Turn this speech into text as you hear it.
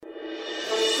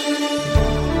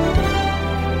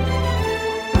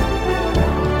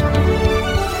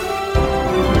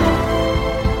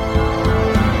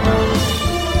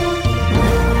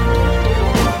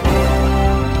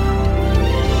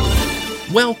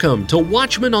Welcome to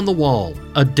Watchman on the Wall,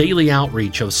 a daily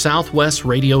outreach of Southwest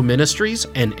Radio Ministries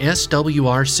and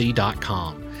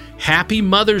SWRC.com. Happy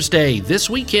Mother's Day this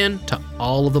weekend to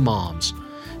all of the moms.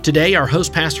 Today, our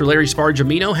host, Pastor Larry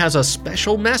Spargimino, has a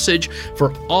special message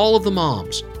for all of the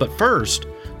moms. But first,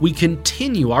 we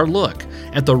continue our look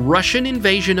at the Russian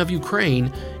invasion of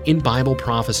Ukraine in Bible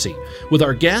prophecy with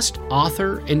our guest,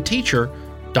 author, and teacher,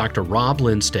 Dr. Rob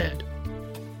Lindsted.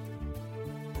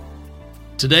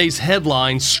 Today's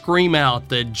headlines scream out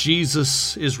that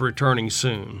Jesus is returning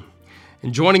soon.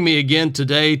 And joining me again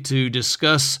today to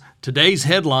discuss today's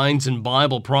headlines in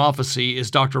Bible prophecy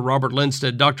is Dr. Robert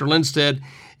Lindsted. Dr. Lindsted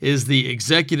is the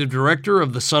executive director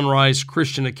of the Sunrise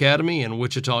Christian Academy in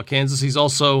Wichita, Kansas. He's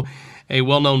also a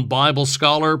well-known Bible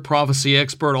scholar, prophecy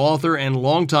expert, author, and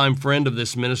longtime friend of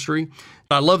this ministry.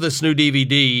 I love this new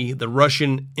DVD, The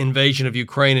Russian Invasion of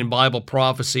Ukraine in Bible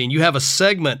Prophecy, and you have a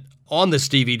segment on this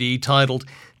DVD titled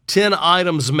 10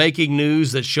 Items Making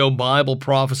News That Show Bible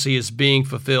Prophecy is Being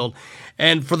Fulfilled.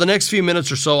 And for the next few minutes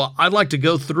or so, I'd like to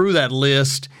go through that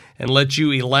list and let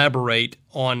you elaborate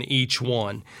on each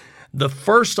one. The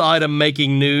first item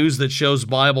making news that shows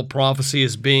Bible prophecy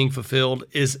is being fulfilled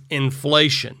is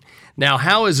inflation. Now,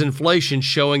 how is inflation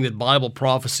showing that Bible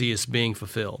prophecy is being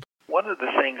fulfilled? One of the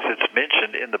things that's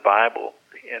mentioned in the Bible,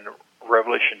 in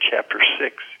Revelation chapter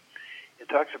 6, it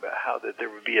talks about how that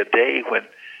there would be a day when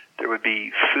there would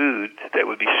be food that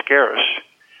would be scarce,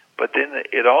 but then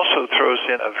it also throws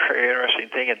in a very interesting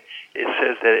thing, and it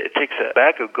says that it takes a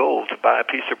bag of gold to buy a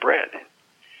piece of bread.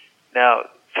 Now,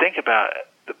 think about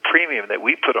the premium that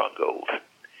we put on gold.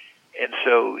 And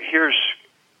so here's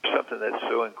something that's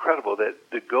so incredible, that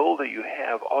the gold that you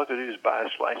have, all you have to do is buy a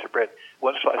slice of bread.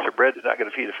 One slice of bread is not going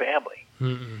to feed a family.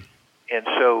 Mm-mm. And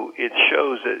so it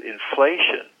shows that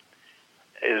inflation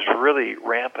is really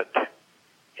rampant.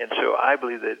 And so I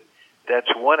believe that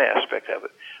that's one aspect of it.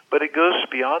 But it goes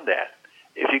beyond that.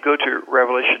 If you go to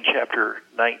Revelation chapter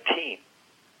 19,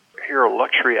 here are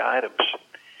luxury items.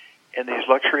 And these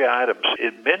luxury items,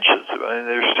 it mentions them, and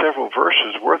there's several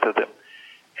verses worth of them.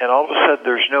 And all of a sudden,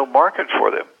 there's no market for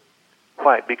them.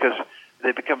 Why? Because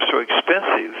they become so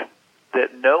expensive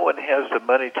that no one has the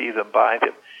money to even buy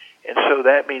them. And so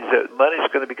that means that money's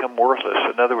going to become worthless.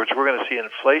 In other words, we're going to see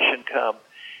inflation come.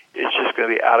 It's just going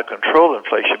to be out of control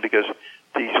inflation, because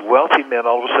these wealthy men,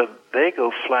 all of a sudden, they go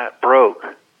flat broke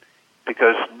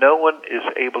because no one is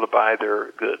able to buy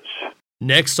their goods.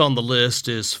 Next on the list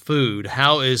is food.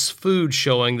 How is food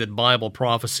showing that Bible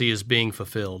prophecy is being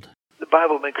fulfilled? The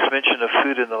Bible makes mention of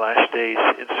food in the last days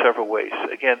in several ways.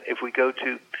 Again, if we go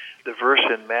to the verse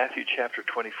in Matthew chapter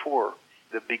 24,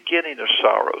 the beginning of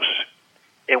sorrows,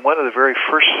 and one of the very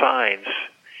first signs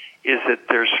is that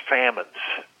there's famines.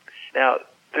 Now,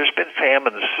 there's been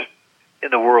famines in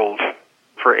the world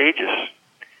for ages.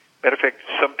 Matter of fact,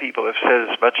 some people have said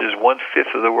as much as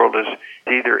 1/5 of the world is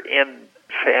either in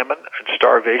famine and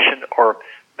starvation or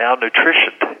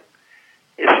malnutrition.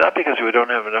 It's not because we don't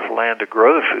have enough land to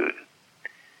grow the food.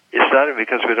 It's not even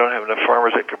because we don't have enough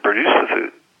farmers that can produce the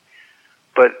food.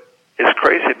 But as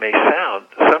crazy it may sound,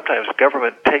 sometimes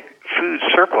government take food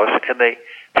surplus and they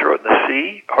throw it in the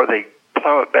sea, or they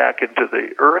plow it back into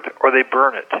the earth, or they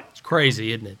burn it. It's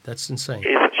crazy, isn't it? That's insane.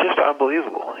 It's just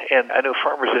unbelievable. And I know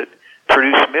farmers that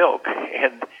produce milk,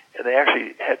 and they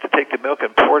actually had to take the milk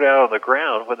and pour it out on the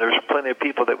ground when there's plenty of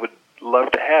people that would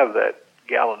love to have that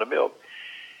gallon of milk.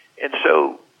 And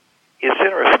so it's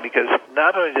interesting, because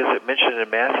not only does it mention in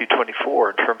Matthew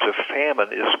 24 in terms of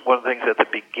famine is one of the things at the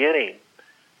beginning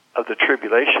of the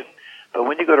tribulation, but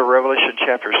when you go to Revelation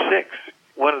chapter 6,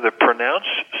 one of the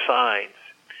pronounced signs,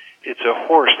 it's a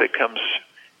horse that comes,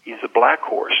 he's a black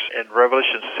horse, and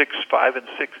Revelation 6, 5, and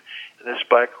 6, and this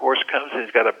black horse comes, and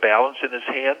he's got a balance in his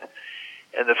hand,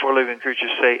 and the four living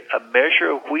creatures say, a measure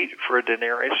of wheat for a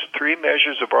denarius, 3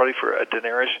 measures of barley for a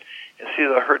denarius, and see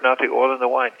thou hurt not the oil and the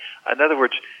wine. In other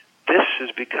words, this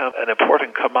has become an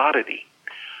important commodity.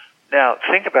 Now,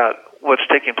 think about what's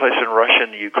taking place in Russia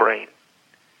and Ukraine.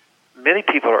 Many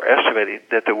people are estimating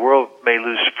that the world may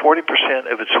lose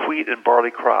 40% of its wheat and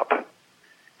barley crop,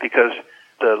 because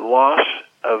the loss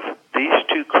of these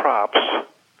two crops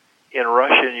in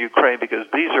Russia and Ukraine, because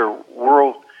these are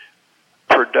world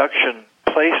production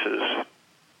places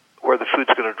where the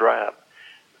food's going to dry up.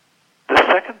 The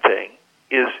second thing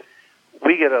is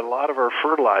we get a lot of our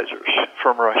fertilizers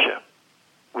from Russia.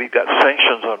 We've got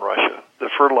sanctions on Russia. The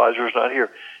fertilizer is not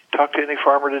here. Talk to any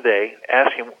farmer today,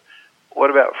 ask him, what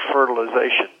about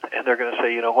fertilization? And they're going to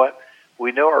say, you know what?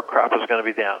 We know our crop is going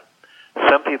to be down.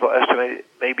 Some people estimate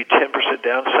maybe 10%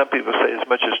 down. Some people say as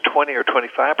much as 20 or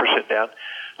 25% down.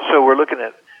 So we're looking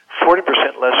at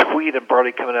 40% less wheat and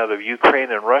barley coming out of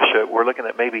Ukraine and Russia, we're looking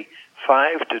at maybe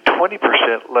 5 to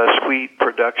 20% less wheat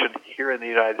production here in the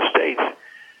United States.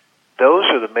 Those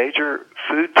are the major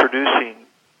food-producing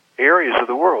areas of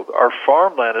the world. Our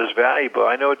farmland is valuable.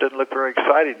 I know it doesn't look very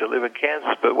exciting to live in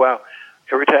Kansas, but wow,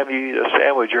 every time you eat a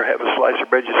sandwich or have a slice of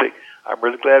bread, you say, I'm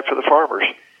really glad for the farmers.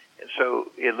 And so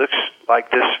it looks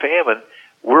like this famine,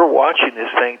 we're watching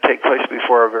this thing take place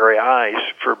before our very eyes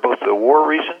for both the war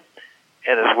reason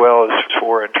and as well as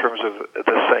for in terms of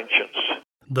the sanctions.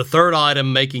 The third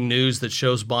item making news that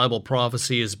shows Bible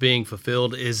prophecy is being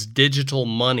fulfilled is digital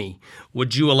money.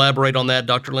 Would you elaborate on that,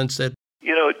 Dr. Lindstedt?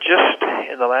 You know,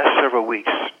 just in the last several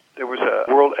weeks, there was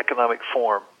a World Economic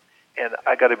Forum, and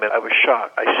I got to admit, I was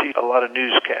shocked. I see a lot of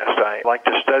newscasts. I like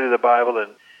to study the Bible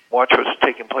and watch what's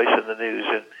taking place in the news.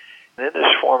 And in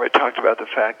this forum, it talked about the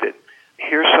fact that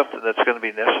here's something that's going to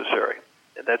be necessary,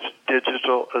 and that's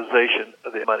digitalization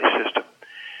of the money system.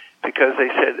 Because they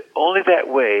said only that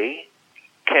way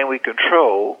can we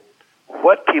control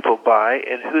what people buy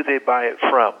and who they buy it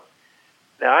from.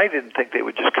 Now, I didn't think they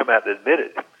would just come out and admit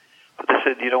it. But they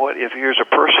said, you know what, if here's a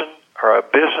person or a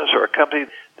business or a company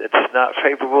that's not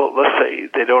favorable, let's say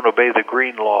they don't obey the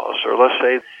green laws, or let's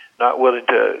say not willing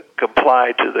to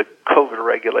comply to the COVID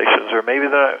regulations, or maybe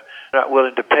they're not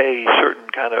willing to pay certain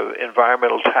kind of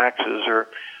environmental taxes, or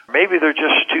maybe they're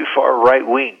just too far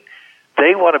right-wing.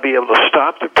 They want to be able to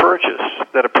stop the purchase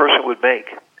that a person would make.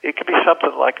 It could be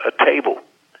something like a table.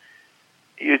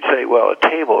 You'd say, well, a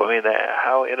table, I mean,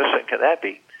 how innocent can that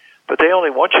be? But they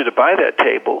only want you to buy that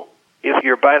table if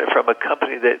you're buying it from a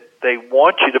company that they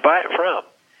want you to buy it from.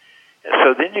 And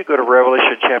so then you go to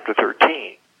Revelation chapter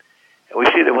 13, and we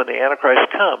see that when the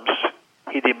Antichrist comes,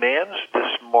 he demands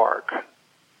this mark.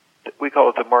 We call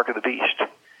it the mark of the beast.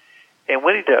 And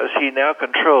when he does, he now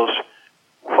controls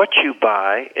what you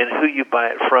buy and who you buy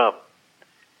it from.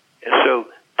 And so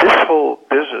this whole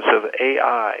business of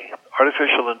AI,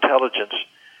 artificial intelligence,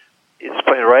 is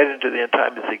playing right into the end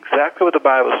time. It's exactly what the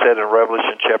Bible said in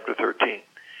Revelation chapter 13.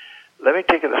 Let me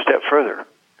take it a step further.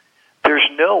 There's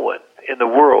no one in the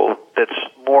world that's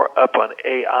more up on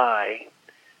AI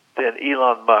than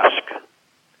Elon Musk.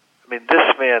 I mean,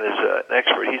 this man is an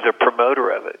expert. He's a promoter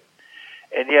of it.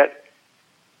 And yet,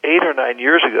 8 or 9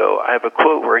 years ago, I have a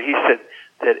quote where he said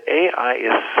that AI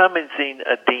is summoning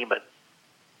a demon.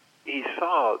 He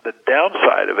saw the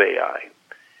downside of AI.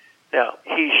 Now,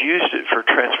 he's used it for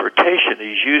transportation.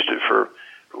 He's used it for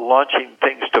launching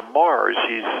things to Mars.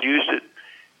 He's used it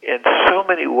in so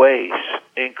many ways,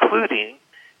 including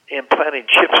implanting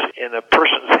chips in a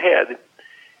person's head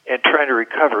and trying to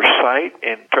recover sight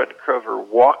and trying to recover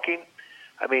walking.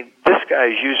 I mean, this guy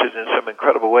has used it in some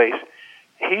incredible ways.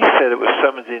 He said it was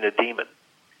summoning a demon.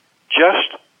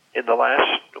 Just in the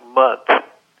last month,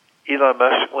 Elon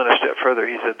Musk went a step further.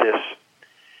 He said this.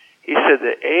 He said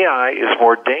that AI is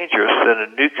more dangerous than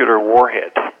a nuclear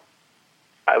warhead.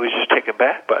 I was just taken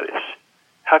back by this.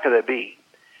 How could that be?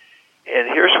 And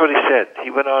here's what he said.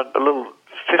 He went on a little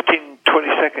 15,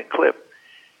 20-second clip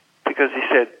because he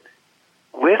said,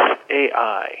 with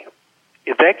AI,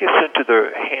 if that gets into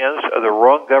the hands of the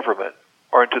wrong government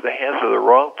or into the hands of the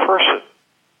wrong person,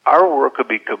 our world could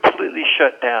be completely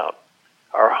shut down.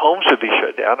 Our homes would be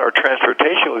shut down. Our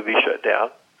transportation would be shut down.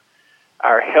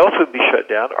 Our health would be shut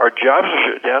down. Our jobs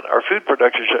would shut down. Our food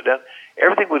production shut down.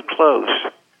 Everything would close.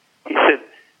 He said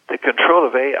the control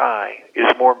of AI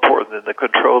is more important than the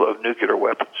control of nuclear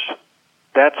weapons.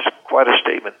 That's quite a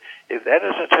statement. If that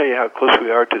doesn't tell you how close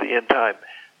we are to the end time,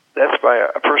 that's by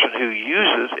a person who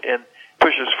uses and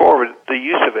pushes forward the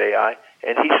use of AI,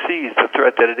 and he sees the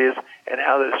threat that it is and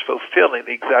how that is fulfilling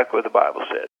exactly what the Bible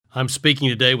said. I'm speaking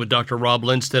today with Dr. Rob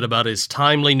Lindstedt about his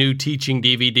timely new teaching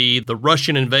DVD, The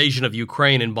Russian Invasion of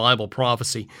Ukraine in Bible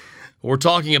Prophecy. We're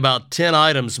talking about 10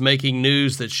 items making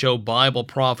news that show Bible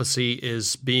prophecy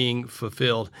is being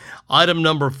fulfilled. Item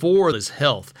number 4 is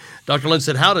health. Dr.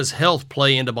 Lindstedt, how does health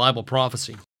play into Bible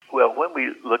prophecy? Well, when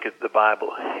we look at the Bible,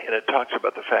 and it talks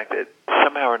about the fact that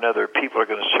somehow or another people are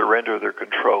going to surrender their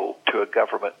control to a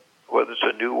government, whether it's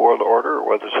a new world order or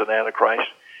whether it's an Antichrist,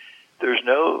 there's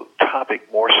no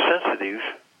topic more sensitive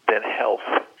than health.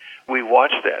 We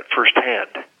watched that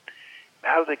firsthand.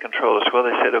 How do they control us? Well,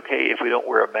 they said, okay, if we don't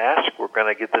wear a mask, we're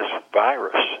going to get this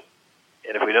virus.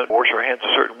 And if we don't wash our hands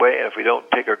a certain way, and if we don't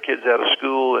take our kids out of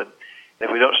school, and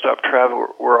if we don't stop traveling,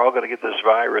 we're all going to get this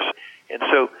virus. And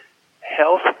so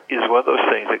health is one of those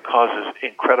things that causes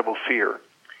incredible fear.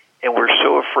 And we're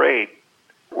so afraid.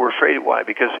 We're afraid why?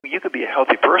 Because you could be a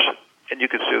healthy person, and you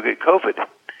could still get COVID.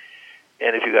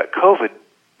 And if you got COVID,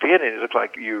 beginning, it looked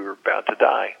like you were bound to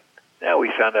die. Now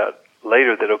we found out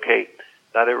later that, okay,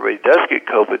 not everybody does get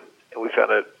COVID, and we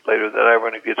found out later that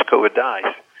everyone who gets COVID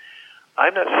dies.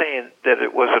 I'm not saying that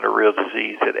it wasn't a real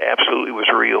disease. It absolutely was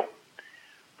real.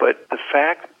 But the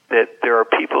fact that there are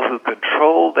people who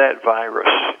control that virus,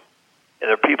 and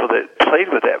there are people that played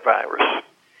with that virus,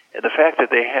 and the fact that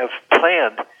they have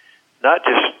planned not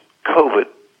just COVID,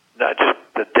 not just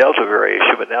the Delta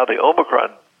variation, but now the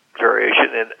Omicron variation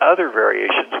and other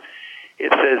variations,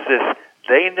 it says this: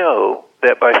 they know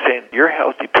that by saying your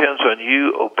health depends on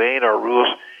you obeying our rules,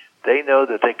 they know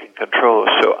that they can control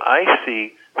us. So I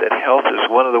see that health is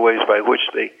one of the ways by which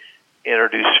they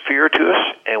introduce fear to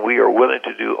us, and we are willing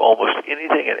to do almost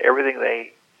anything and everything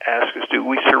they ask us to do.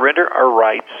 We surrender our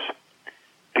rights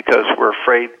because we're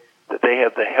afraid that they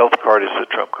have the health card as the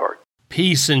trump card.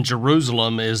 Peace in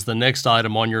Jerusalem is the next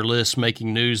item on your list,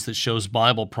 making news that shows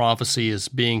Bible prophecy is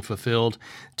being fulfilled.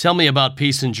 Tell me about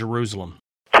peace in Jerusalem.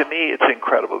 To me, it's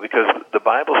incredible because the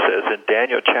Bible says in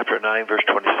Daniel chapter 9, verse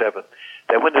 27,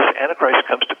 that when this Antichrist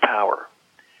comes to power,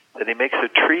 that he makes a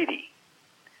treaty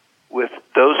with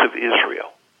those of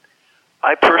Israel.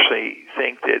 I personally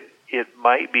think that it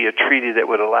might be a treaty that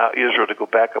would allow Israel to go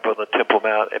back up on the Temple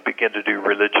Mount and begin to do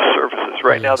religious services.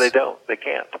 Right now they don't. They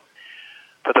can't.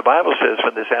 But the Bible says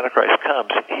when this Antichrist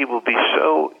comes, he will be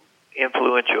so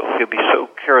influential, he'll be so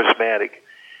charismatic,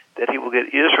 that he will get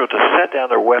Israel to set down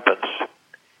their weapons.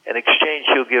 In exchange,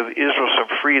 he'll give Israel some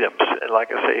freedoms. And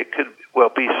like I say, it could well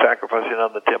be sacrificing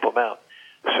on the Temple Mount.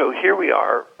 So here we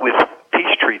are with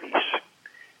peace treaties.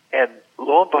 And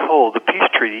lo and behold, the peace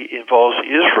treaty involves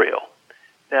Israel.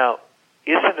 Now,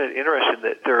 isn't it interesting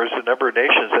that there is a number of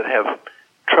nations that have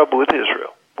trouble with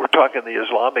Israel? We're talking the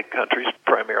Islamic countries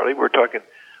primarily. We're talking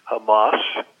Hamas.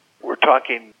 We're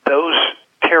talking those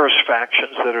terrorist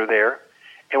factions that are there.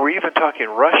 And we're even talking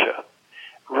Russia.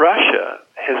 Russia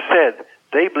has said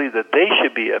they believe that they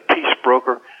should be a peace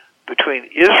broker between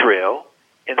Israel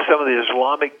and some of the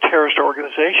Islamic terrorist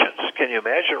organizations. Can you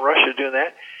imagine Russia doing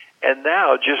that? And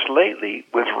now, just lately,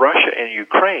 with Russia and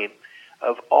Ukraine,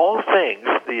 of all things,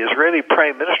 the Israeli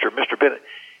Prime Minister, Mr. Bennett,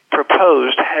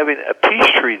 proposed having a peace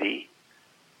treaty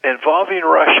involving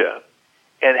Russia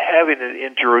and having it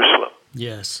in Jerusalem.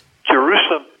 Yes.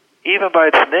 Jerusalem, even by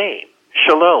its name,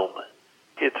 Shalom,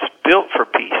 it's built for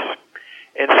peace.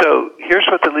 And so here's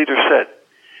what the leader said.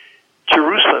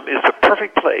 Jerusalem is the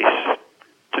perfect place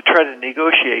to try to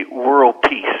negotiate world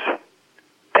peace.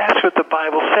 That's what the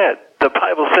Bible said. The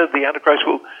Bible said the Antichrist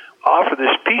will offer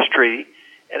this peace treaty,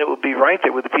 and it will be right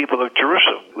there with the people of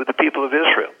Jerusalem, with the people of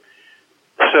Israel.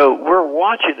 So we're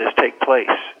watching this take place.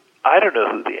 I don't know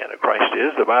who the Antichrist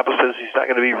is. The Bible says he's not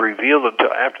going to be revealed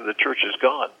until after the church is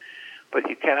gone. But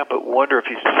you cannot but wonder if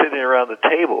he's sitting around the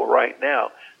table right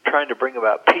now trying to bring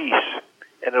about peace,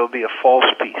 and it'll be a false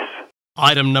peace.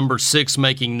 Item number 6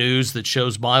 making news that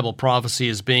shows Bible prophecy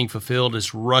is being fulfilled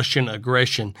is Russian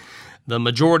aggression. The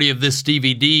majority of this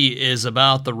DVD is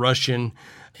about the Russian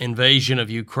invasion of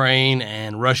Ukraine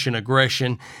and Russian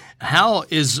aggression. How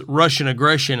is Russian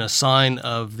aggression a sign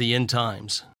of the end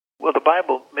times? Well, the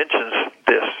Bible mentions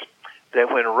this,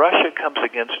 that when Russia comes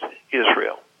against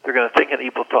Israel, they're going to think an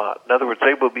evil thought. In other words,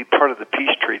 they will be part of the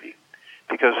peace treaty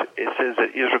because it says that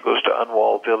Israel goes to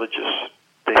unwalled villages.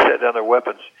 They set down their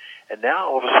weapons. And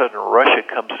now all of a sudden Russia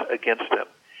comes against them.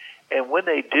 And when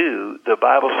they do, the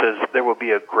Bible says there will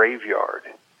be a graveyard.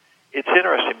 It's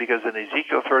interesting because in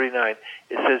Ezekiel 39,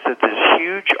 it says that this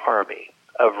huge army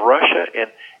of Russia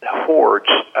and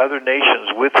hordes, other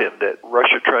nations with him that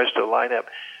Russia tries to line up,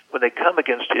 when they come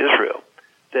against Israel,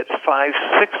 that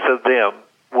 5/6 of them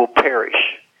will perish.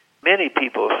 Many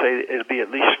people say it'll be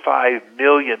at least 5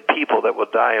 million people that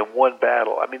will die in one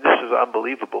battle. I mean, this is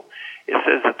unbelievable. It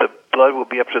says that the blood will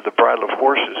be up to the bridle of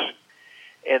horses.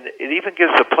 And it even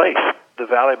gives a place, the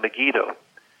Valley of Megiddo.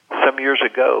 Some years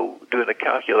ago, doing a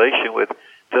calculation with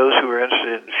those who were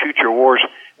interested in future wars,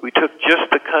 we took just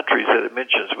the countries that it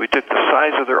mentions. We took the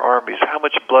size of their armies, how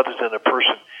much blood is in a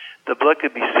person. The blood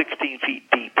could be 16 feet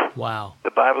deep. Wow.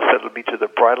 The Bible said it would be to the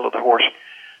bridle of the horse.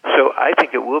 So I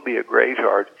think it will be a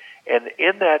graveyard. And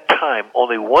in that time,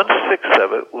 only 1/6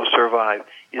 of it will survive.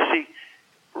 You see,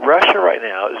 Russia right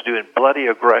now is doing bloody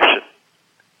aggression.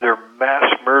 They're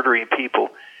mass murdering people.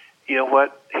 You know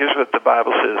what? Here's what the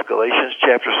Bible says, Galatians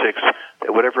chapter 6,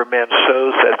 that whatever a man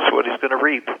sows, that's what he's going to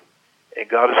reap. And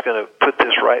God is going to put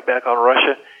this right back on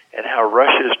Russia, and how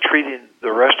Russia is treating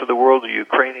the rest of the world, the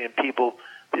Ukrainian people,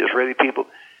 the Israeli people.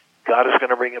 God is going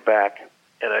to bring it back.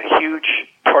 And a huge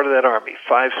part of that army,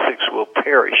 5/6, will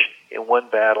perish in one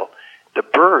battle. The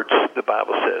birds, the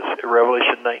Bible says, in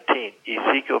Revelation 19,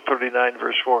 Ezekiel 39,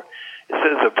 verse 4, it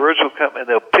says the birds will come and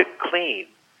they'll pick clean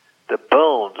the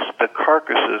bones, the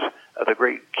carcasses of the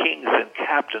great kings and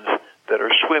captains that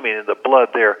are swimming in the blood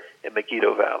there in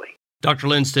Megiddo Valley. Dr.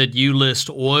 Lindstedt, you list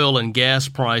oil and gas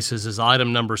prices as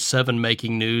item number 7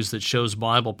 making news that shows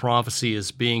Bible prophecy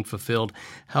is being fulfilled.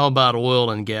 How about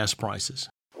oil and gas prices?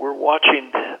 We're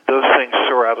watching those things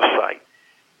soar out of sight.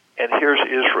 And here's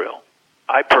Israel.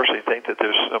 I personally think that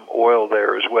there's some oil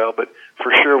there as well, but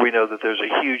for sure we know that there's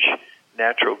a huge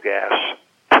natural gas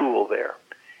pool there.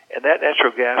 And that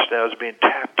natural gas now is being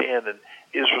tapped in, and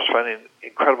Israel's finding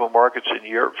incredible markets in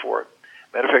Europe for it.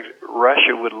 Matter of fact,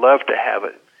 Russia would love to have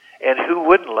it. And who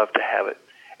wouldn't love to have it?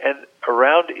 And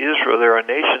around Israel, there are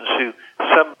nations who,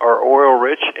 some are oil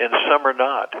rich and some are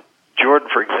not. Jordan,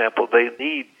 for example, they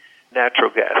need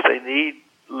natural gas. They need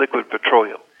liquid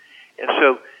petroleum. And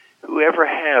so whoever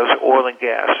has oil and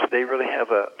gas, they really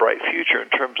have a bright future in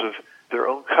terms of their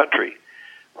own country.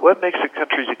 What makes a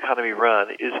country's economy run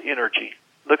is energy.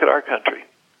 Look at our country.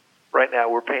 Right now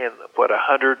we're paying,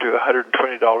 $100 to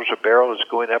 $120 a barrel. Is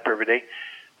going up every day.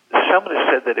 Someone has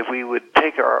said that if we would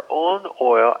take our own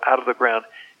oil out of the ground,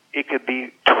 it could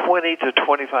be $20 to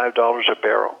 $25 a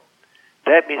barrel.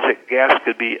 That means that gas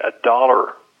could be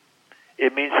 $1.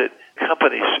 It means that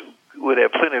companies would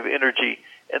have plenty of energy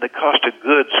and the cost of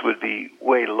goods would be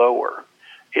way lower.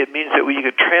 It means that we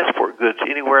could transport goods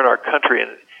anywhere in our country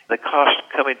and the cost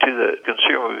coming to the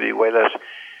consumer would be way less.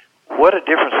 What a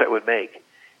difference that would make.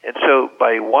 And so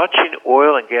by watching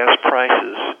oil and gas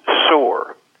prices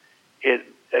soar, it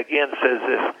again says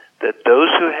this, that those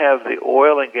who have the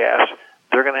oil and gas,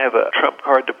 they're going to have a trump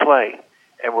card to play.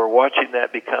 And we're watching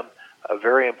that become a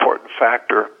very important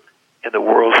factor in the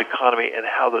world's economy and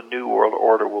how the new world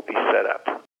order will be set up.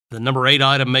 The number 8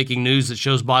 item making news that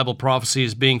shows Bible prophecy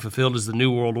is being fulfilled is the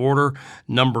New World Order.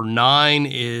 Number 9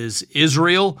 is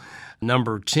Israel.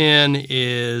 Number 10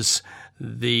 is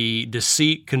the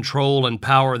deceit, control, and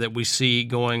power that we see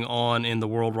going on in the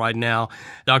world right now.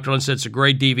 Dr. Lindstedt, it's a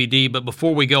great DVD, but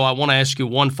before we go, I want to ask you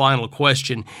one final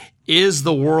question. Is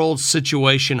the world's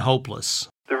situation hopeless?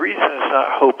 The reason it's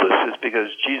not hopeless is because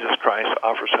Jesus Christ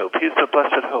offers hope. He's the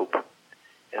blessed hope,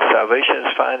 and salvation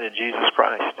is found in Jesus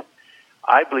Christ.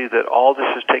 I believe that all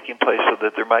this is taking place so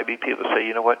that there might be people who say,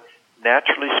 you know what,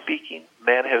 naturally speaking,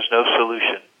 man has no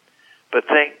solution. But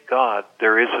thank God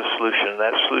there is a solution, and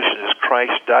that solution is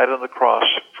Christ died on the cross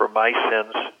for my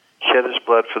sins, shed his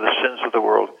blood for the sins of the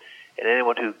world. And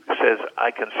anyone who says,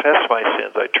 I confess my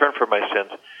sins, I turn from my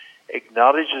sins,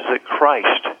 acknowledges that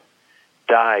Christ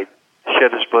died,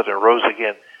 shed his blood, and rose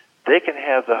again, they can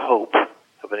have the hope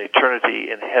of an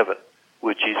eternity in heaven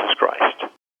with Jesus Christ.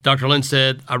 Dr.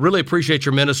 Lindstedt, I really appreciate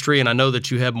your ministry, and I know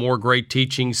that you have more great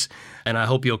teachings, and I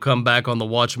hope you'll come back on the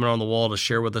Watchman on the Wall to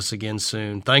share with us again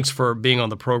soon. Thanks for being on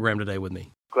the program today with me.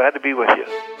 Glad to be with you.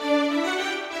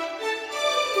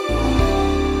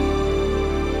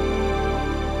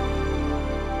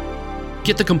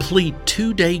 Get the complete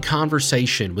 2-day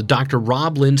conversation with Dr.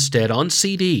 Rob Lindstedt on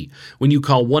CD when you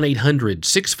call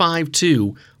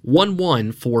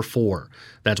 1-800-652-1144.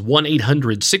 That's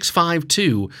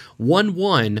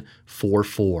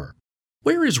 1-800-652-1144.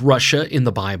 Where is Russia in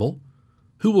the Bible?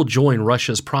 Who will join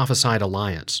Russia's prophesied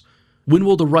alliance? When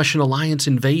will the Russian alliance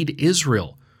invade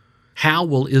Israel? How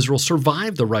will Israel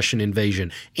survive the Russian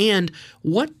invasion? And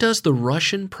what does the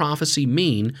Russian prophecy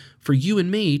mean for you and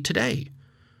me today?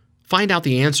 Find out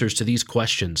the answers to these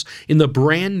questions in the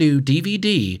brand new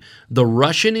DVD, The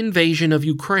Russian Invasion of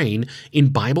Ukraine in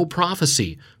Bible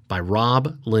Prophecy by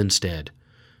Rob Lindstedt.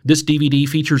 This DVD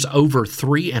features over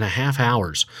 3.5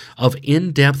 hours of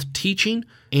in-depth teaching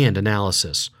and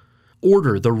analysis.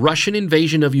 Order The Russian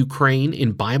Invasion of Ukraine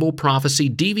in Bible Prophecy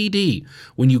DVD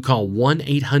when you call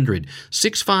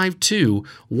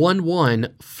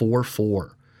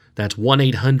 1-800-652-1144. That's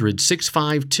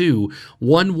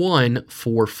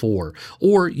 1-800-652-1144.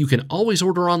 Or you can always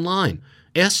order online,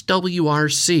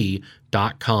 swrc.com.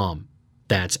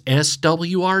 That's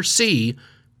swrc.com.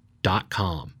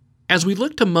 As we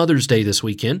look to Mother's Day this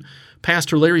weekend,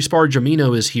 Pastor Larry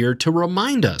Spargimino is here to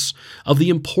remind us of the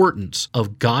importance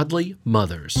of godly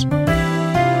mothers.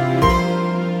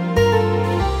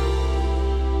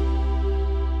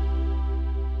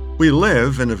 We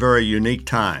live in a very unique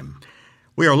time.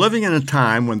 We are living in a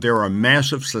time when there are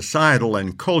massive societal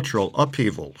and cultural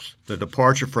upheavals. The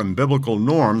departure from biblical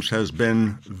norms has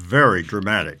been very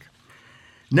dramatic.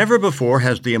 Never before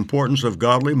has the importance of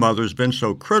godly mothers been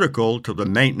so critical to the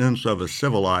maintenance of a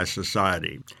civilized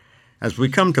society. As we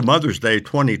come to Mother's Day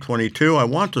 2022, I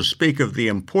want to speak of the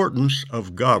importance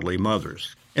of godly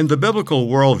mothers. In the biblical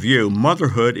worldview,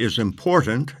 motherhood is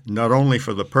important not only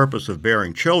for the purpose of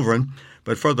bearing children,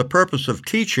 but for the purpose of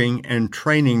teaching and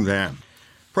training them.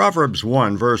 Proverbs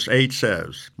 1 verse 8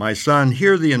 says, "My son,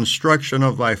 hear the instruction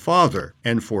of thy father,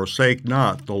 and forsake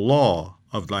not the law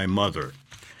of thy mother.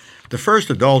 The first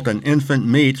adult an infant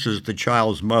meets is the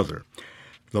child's mother.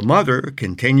 The mother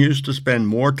continues to spend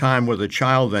more time with a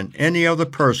child than any other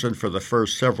person for the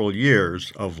first several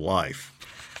years of life.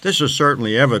 This is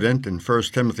certainly evident in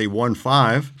 1 Timothy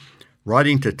 1:5.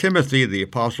 Writing to Timothy, the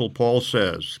Apostle Paul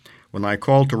says, "When I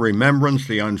call to remembrance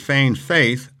the unfeigned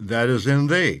faith that is in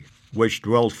thee, which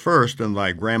dwelt first in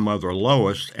thy grandmother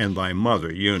Lois and thy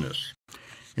mother Eunice."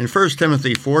 In 1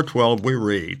 Timothy 4:12 we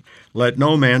read, "Let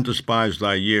no man despise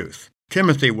thy youth."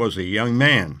 Timothy was a young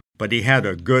man, but he had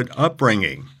a good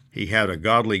upbringing. He had a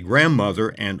godly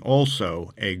grandmother and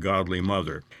also a godly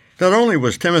mother. Not only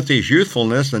was Timothy's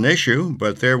youthfulness an issue,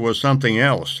 but there was something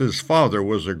else. His father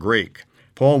was a Greek.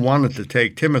 Paul wanted to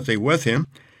take Timothy with him.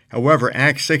 However,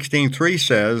 Acts 16:3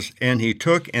 says, "And he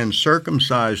took and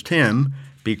circumcised him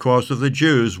because of the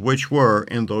Jews which were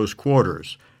in those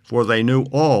quarters, for they knew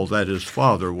all that his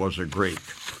father was a Greek."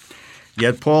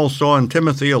 Yet Paul saw in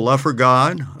Timothy a love for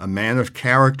God, a man of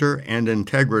character and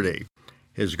integrity.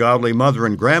 His godly mother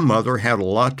and grandmother had a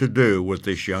lot to do with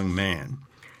this young man.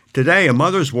 Today, a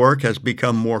mother's work has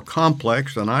become more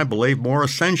complex and I believe more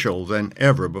essential than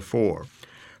ever before.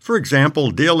 For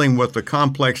example, dealing with the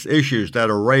complex issues that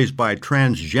are raised by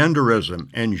transgenderism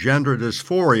and gender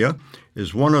dysphoria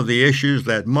is one of the issues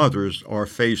that mothers are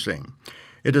facing.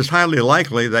 It is highly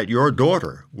likely that your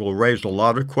daughter will raise a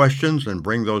lot of questions and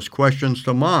bring those questions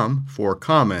to mom for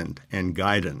comment and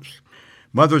guidance.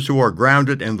 Mothers who are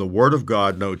grounded in the Word of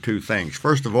God know two things.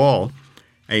 First of all,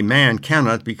 a man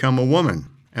cannot become a woman,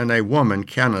 and a woman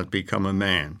cannot become a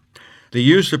man. The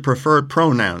use of preferred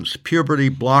pronouns, puberty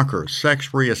blockers, sex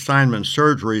reassignment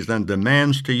surgeries, and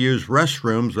demands to use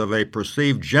restrooms of a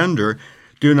perceived gender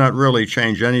do not really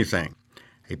change anything.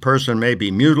 A person may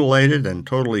be mutilated and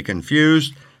totally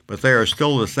confused, but they are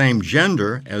still the same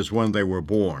gender as when they were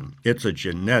born. It's a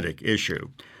genetic issue.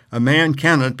 A man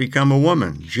cannot become a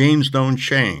woman. Genes don't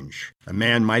change. A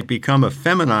man might become a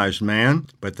feminized man,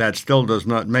 but that still does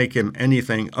not make him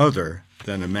anything other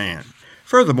than a man.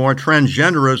 Furthermore,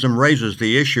 transgenderism raises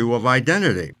the issue of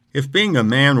identity. If being a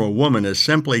man or woman is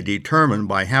simply determined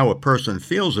by how a person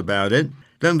feels about it,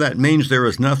 then that means there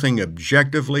is nothing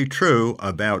objectively true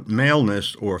about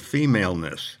maleness or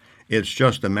femaleness. It's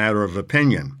just a matter of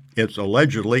opinion. It's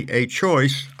allegedly a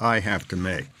choice I have to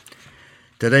make.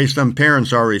 Today, some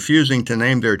parents are refusing to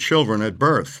name their children at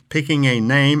birth. Picking a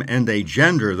name and a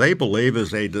gender they believe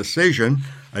is a decision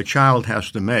a child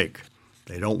has to make.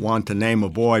 They don't want to name a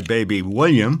boy baby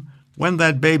William, when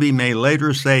that baby may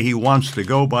later say he wants to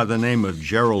go by the name of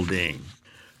Geraldine.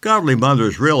 Godly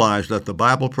mothers realize that the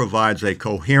Bible provides a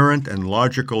coherent and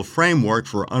logical framework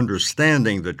for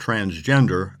understanding the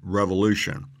transgender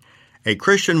revolution. A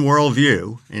Christian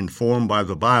worldview, informed by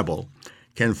the Bible,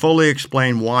 can fully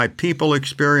explain why people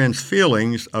experience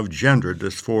feelings of gender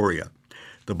dysphoria.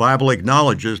 The Bible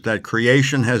acknowledges that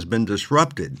creation has been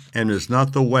disrupted and is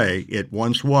not the way it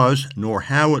once was, nor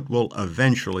how it will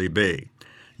eventually be.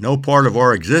 No part of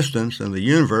our existence in the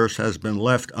universe has been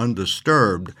left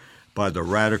undisturbed by the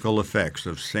radical effects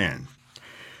of sin.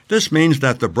 This means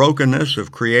that the brokenness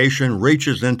of creation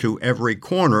reaches into every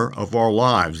corner of our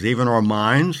lives, even our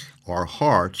minds, our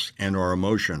hearts, and our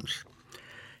emotions.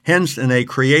 Hence, in a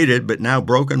created but now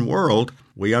broken world,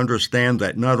 we understand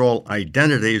that not all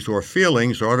identities or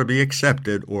feelings are to be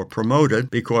accepted or promoted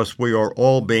because we are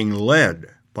all being led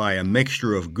by a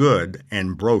mixture of good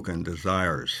and broken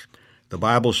desires. The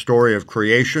Bible story of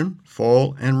creation,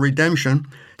 fall, and redemption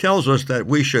tells us that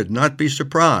we should not be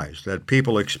surprised that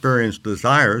people experience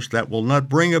desires that will not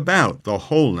bring about the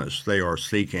wholeness they are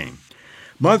seeking.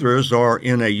 Mothers are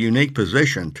in a unique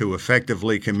position to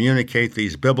effectively communicate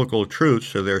these biblical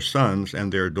truths to their sons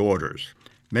and their daughters.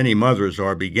 Many mothers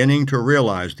are beginning to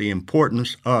realize the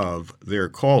importance of their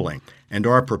calling and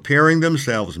are preparing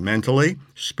themselves mentally,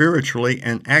 spiritually,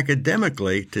 and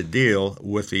academically to deal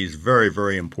with these very,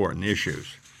 very important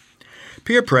issues.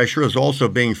 Peer pressure is also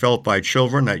being felt by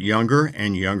children at younger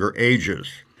and younger ages.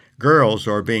 Girls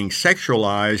are being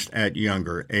sexualized at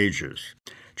younger ages.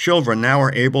 Children now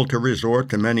are able to resort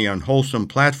to many unwholesome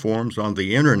platforms on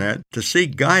the internet to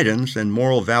seek guidance and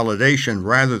moral validation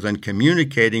rather than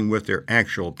communicating with their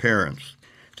actual parents.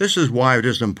 This is why it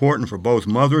is important for both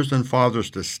mothers and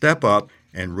fathers to step up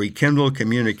and rekindle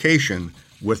communication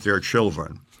with their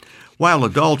children. While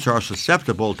adults are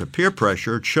susceptible to peer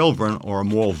pressure, children are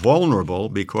more vulnerable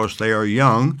because they are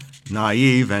young,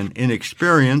 naive, and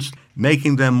inexperienced,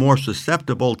 making them more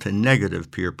susceptible to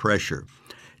negative peer pressure.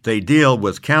 They deal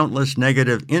with countless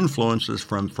negative influences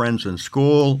from friends in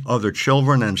school, other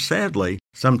children, and sadly,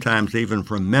 sometimes even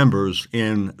from members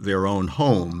in their own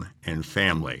home and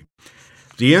family.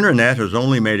 The internet has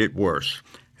only made it worse.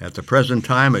 At the present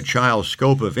time, a child's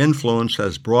scope of influence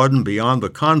has broadened beyond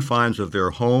the confines of their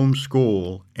home,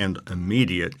 school, and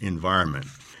immediate environment.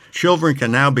 Children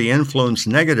can now be influenced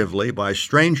negatively by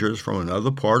strangers from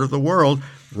another part of the world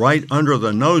right under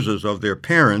the noses of their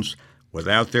parents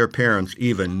without their parents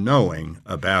even knowing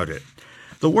about it.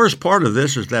 The worst part of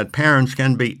this is that parents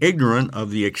can be ignorant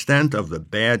of the extent of the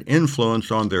bad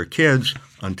influence on their kids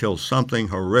until something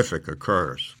horrific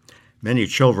occurs. Many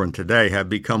children today have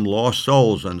become lost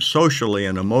souls and socially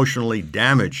and emotionally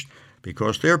damaged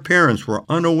because their parents were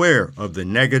unaware of the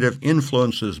negative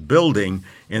influences building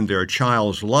in their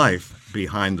child's life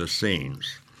behind the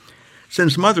scenes.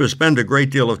 Since mothers spend a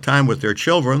great deal of time with their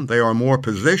children, they are more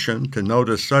positioned to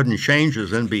notice sudden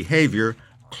changes in behavior,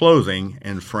 clothing,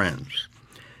 and friends.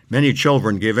 Many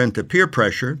children give in to peer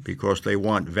pressure because they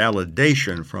want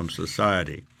validation from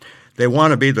society. They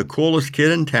want to be the coolest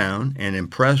kid in town and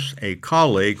impress a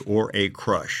colleague or a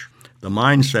crush. The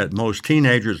mindset most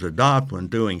teenagers adopt when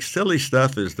doing silly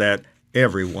stuff is that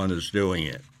everyone is doing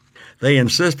it. They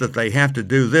insist that they have to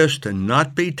do this to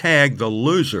not be tagged the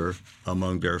loser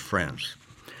among their friends.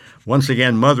 Once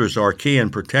again, mothers are key in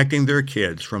protecting their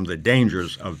kids from the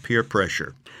dangers of peer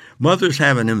pressure. Mothers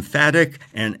have an emphatic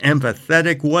and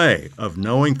empathetic way of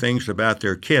knowing things about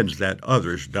their kids that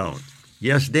others don't.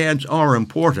 Yes, dads are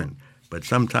important, but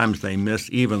sometimes they miss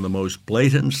even the most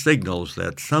blatant signals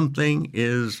that something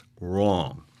is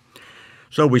wrong.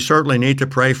 So we certainly need to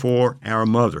pray for our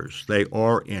mothers. They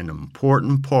are an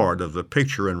important part of the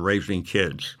picture in raising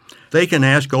kids. They can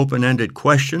ask open-ended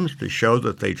questions to show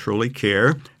that they truly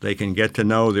care. They can get to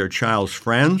know their child's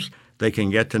friends. They can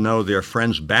get to know their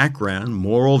friend's background,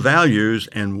 moral values,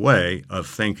 and way of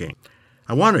thinking.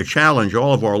 I want to challenge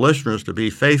all of our listeners to be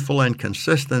faithful and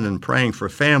consistent in praying for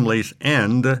families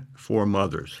and for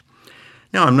mothers.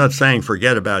 Now, I'm not saying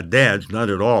forget about dads, not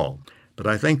at all, but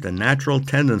I think the natural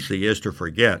tendency is to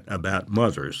forget about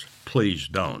mothers. Please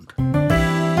don't.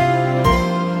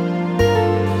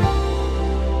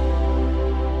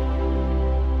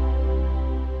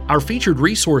 Our featured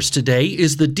resource today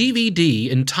is the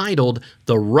DVD entitled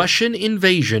The Russian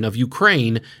Invasion of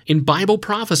Ukraine in Bible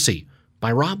Prophecy by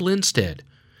Rob Linstead.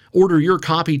 Order your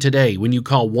copy today when you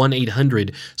call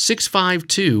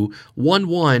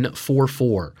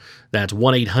 1-800-652-1144. That's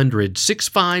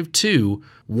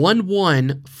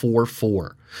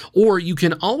 1-800-652-1144. Or you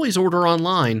can always order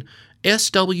online,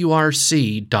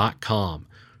 swrc.com.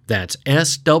 That's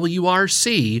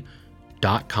swrc.com.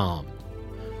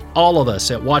 All of us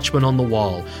at Watchmen on the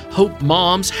Wall hope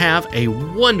moms have a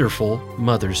wonderful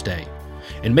Mother's Day,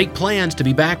 and make plans to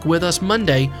be back with us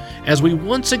Monday as we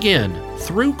once again,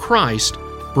 through Christ,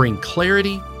 bring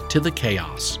clarity to the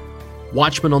chaos.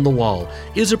 Watchmen on the Wall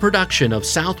is a production of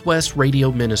Southwest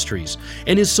Radio Ministries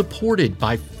and is supported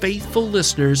by faithful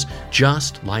listeners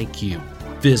just like you.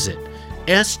 Visit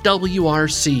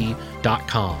swrc.com.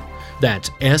 That's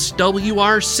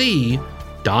swrc.com.